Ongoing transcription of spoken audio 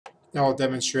Now I'll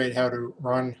demonstrate how to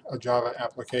run a Java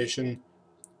application.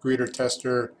 Greeter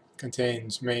tester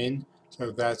contains main,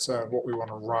 so that's what we want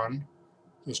to run.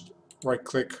 Just right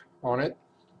click on it,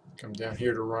 come down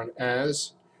here to run it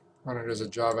as a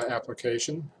Java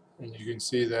application, and you can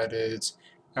see that its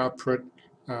output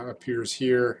appears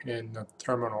here in the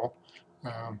terminal.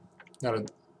 Now to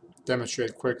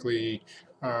demonstrate quickly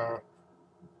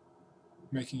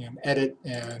making an edit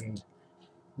and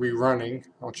rerunning,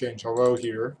 I'll change hello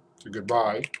here to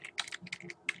goodbye.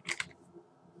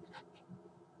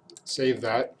 Save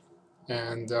that,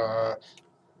 and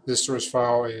this source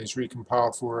file is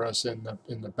recompiled for us in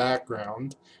the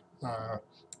background.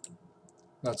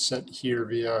 That's sent here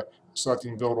via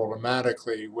selecting build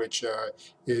automatically, which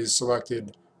is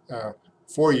selected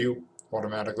for you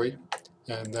automatically,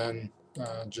 and then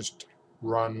just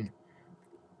run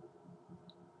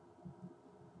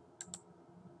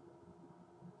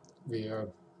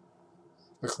the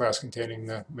class containing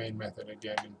the main method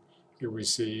again. And here we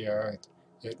see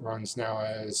it runs now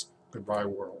as goodbye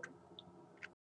world.